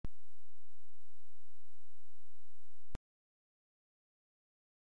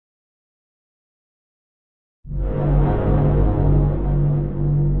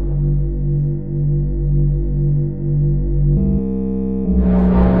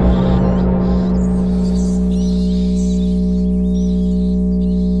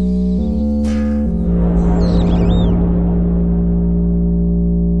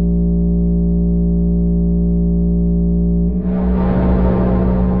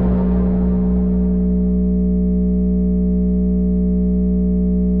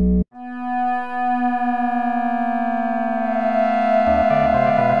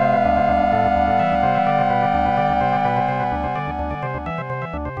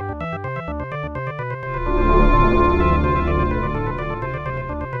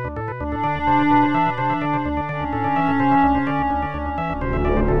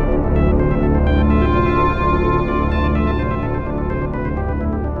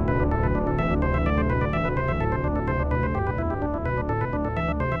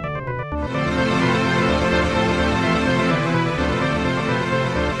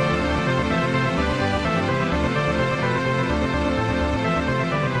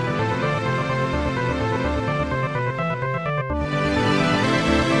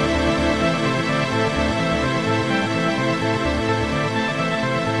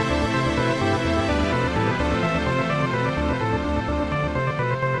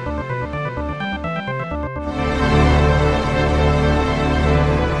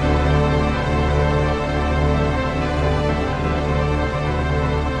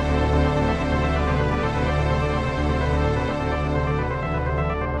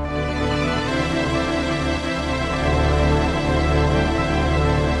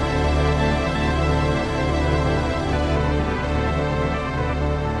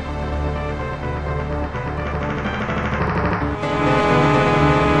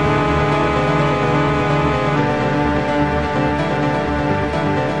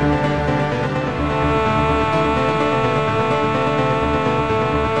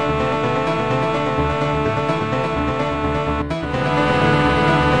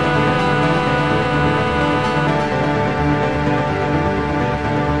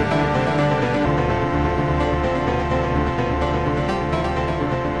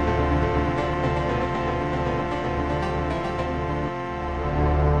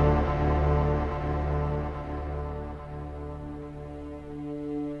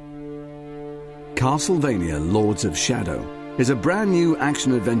Castlevania Lords of Shadow is a brand new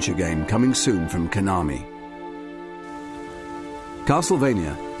action-adventure game coming soon from Konami.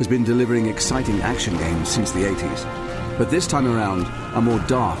 Castlevania has been delivering exciting action games since the 80s, but this time around, a more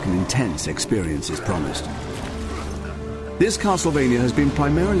dark and intense experience is promised. This Castlevania has been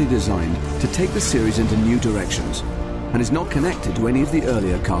primarily designed to take the series into new directions and is not connected to any of the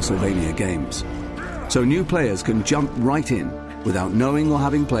earlier Castlevania games. So new players can jump right in without knowing or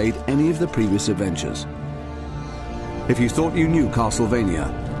having played any of the previous adventures. If you thought you knew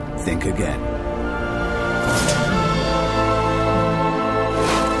Castlevania, think again.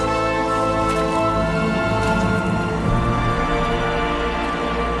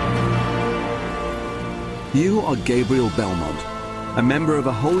 You are Gabriel Belmont, a member of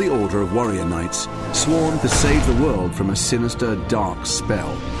a holy order of warrior knights sworn to save the world from a sinister, dark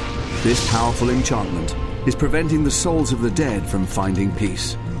spell. This powerful enchantment is preventing the souls of the dead from finding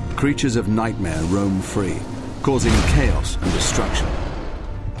peace. Creatures of nightmare roam free, causing chaos and destruction.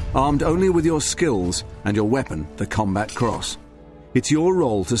 Armed only with your skills and your weapon, the combat cross, it's your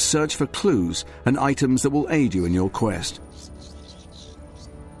role to search for clues and items that will aid you in your quest.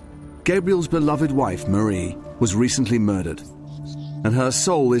 Gabriel's beloved wife, Marie, was recently murdered, and her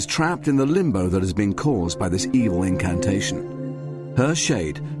soul is trapped in the limbo that has been caused by this evil incantation. Her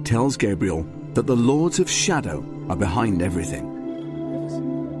shade tells Gabriel that the Lords of Shadow are behind everything.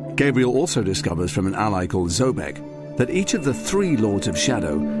 Gabriel also discovers from an ally called Zobek that each of the 3 Lords of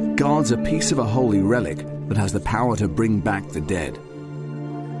Shadow guards a piece of a holy relic that has the power to bring back the dead.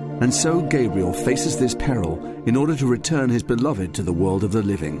 And so Gabriel faces this peril in order to return his beloved to the world of the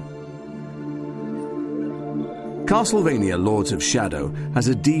living. Castlevania Lords of Shadow has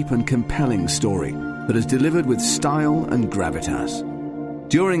a deep and compelling story that is delivered with style and gravitas.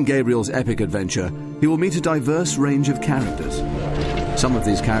 During Gabriel's epic adventure, he will meet a diverse range of characters. Some of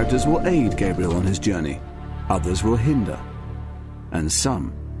these characters will aid Gabriel on his journey, others will hinder, and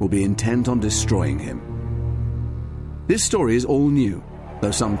some will be intent on destroying him. This story is all new,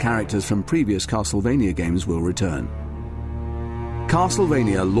 though some characters from previous Castlevania games will return.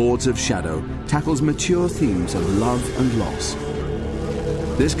 Castlevania Lords of Shadow tackles mature themes of love and loss.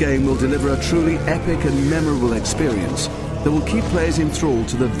 This game will deliver a truly epic and memorable experience that will keep players enthralled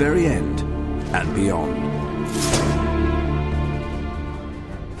to the very end and beyond.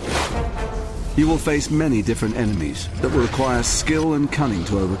 You will face many different enemies that will require skill and cunning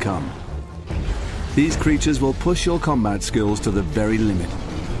to overcome. These creatures will push your combat skills to the very limit.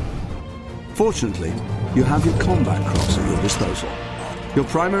 Fortunately, you have your combat cross at your disposal. Your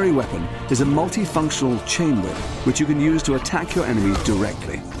primary weapon is a multifunctional chain whip which you can use to attack your enemies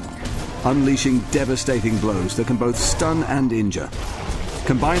directly, unleashing devastating blows that can both stun and injure.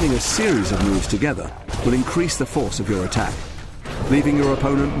 Combining a series of moves together will increase the force of your attack, leaving your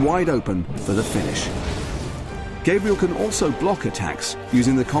opponent wide open for the finish. Gabriel can also block attacks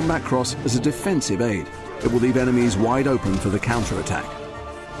using the combat cross as a defensive aid. It will leave enemies wide open for the counter-attack.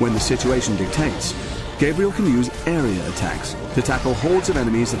 When the situation dictates, Gabriel can use area attacks to tackle hordes of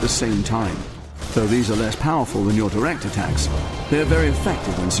enemies at the same time. Though these are less powerful than your direct attacks, they are very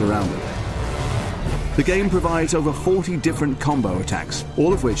effective when surrounded. The game provides over 40 different combo attacks,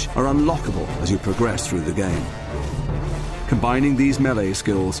 all of which are unlockable as you progress through the game. Combining these melee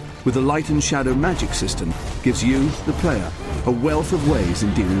skills with the light and shadow magic system gives you, the player, a wealth of ways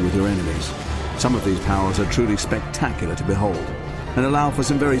in dealing with your enemies. Some of these powers are truly spectacular to behold, and allow for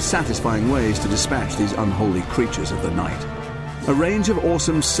some very satisfying ways to dispatch these unholy creatures of the night. A range of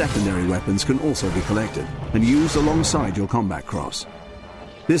awesome secondary weapons can also be collected and used alongside your combat cross.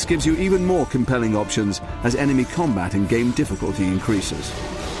 This gives you even more compelling options as enemy combat and game difficulty increases.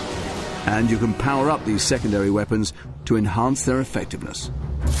 And you can power up these secondary weapons to enhance their effectiveness.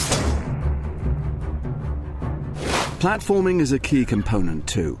 Platforming is a key component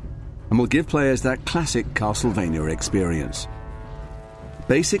too, and will give players that classic Castlevania experience.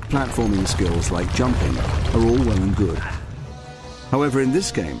 Basic platforming skills like jumping are all well and good. However, in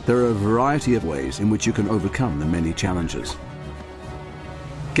this game, there are a variety of ways in which you can overcome the many challenges.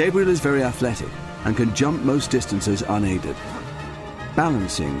 Gabriel is very athletic and can jump most distances unaided.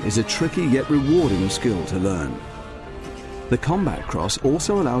 Balancing is a tricky yet rewarding skill to learn. The combat cross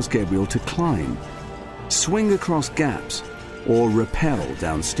also allows Gabriel to climb, swing across gaps, or rappel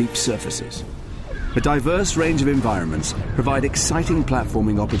down steep surfaces. A diverse range of environments provide exciting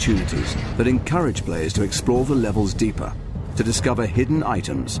platforming opportunities that encourage players to explore the levels deeper, to discover hidden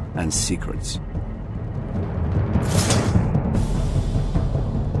items and secrets.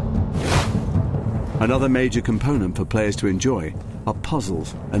 Another major component for players to enjoy are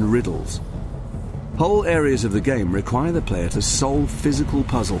puzzles and riddles. Whole areas of the game require the player to solve physical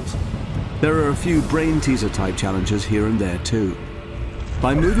puzzles. There are a few brain-teaser type challenges here and there too.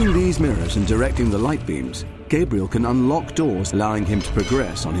 By moving these mirrors and directing the light beams, Gabriel can unlock doors allowing him to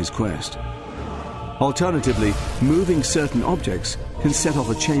progress on his quest. Alternatively, moving certain objects can set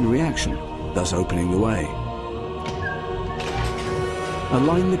off a chain reaction, thus opening the way.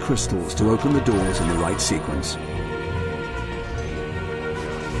 Align the crystals to open the doors in the right sequence.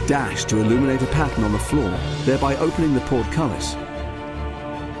 Dash to illuminate a pattern on the floor, thereby opening the portcullis.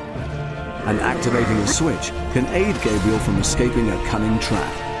 And activating a switch can aid Gabriel from escaping a cunning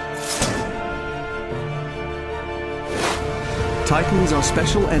trap. Titans are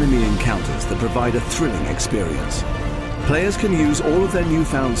special enemy encounters that provide a thrilling experience. Players can use all of their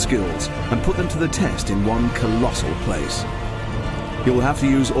newfound skills and put them to the test in one colossal place. You will have to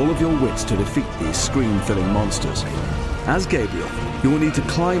use all of your wits to defeat these screen-filling monsters. As Gabriel, you will need to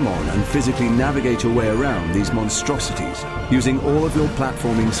climb on and physically navigate your way around these monstrosities using all of your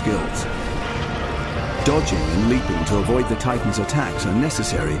platforming skills. Dodging and leaping to avoid the Titan's attacks are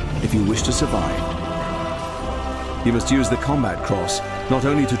necessary if you wish to survive. You must use the combat cross not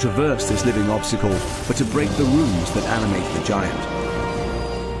only to traverse this living obstacle, but to break the runes that animate the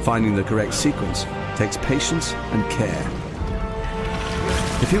giant. Finding the correct sequence takes patience and care.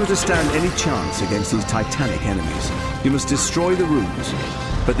 If you were to stand any chance against these titanic enemies, you must destroy the runes,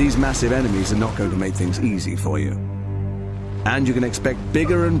 but these massive enemies are not going to make things easy for you. And you can expect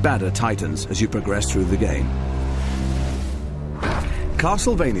bigger and badder Titans as you progress through the game.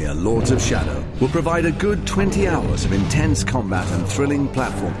 Castlevania Lords of Shadow will provide a good 20 hours of intense combat and thrilling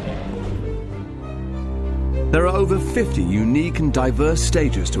platform. There are over 50 unique and diverse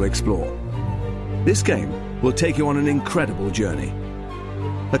stages to explore. This game will take you on an incredible journey.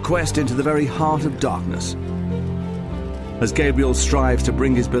 A quest into the very heart of darkness. As Gabriel strives to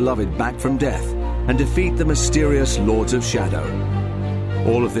bring his beloved back from death and defeat the mysterious Lords of Shadow.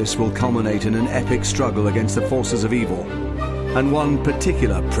 All of this will culminate in an epic struggle against the forces of evil, and one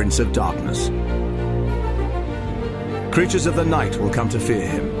particular Prince of Darkness. Creatures of the night will come to fear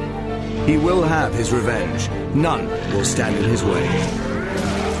him. He will have his revenge. None will stand in his way.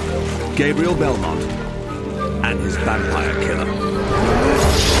 Gabriel Belmont and his vampire killer.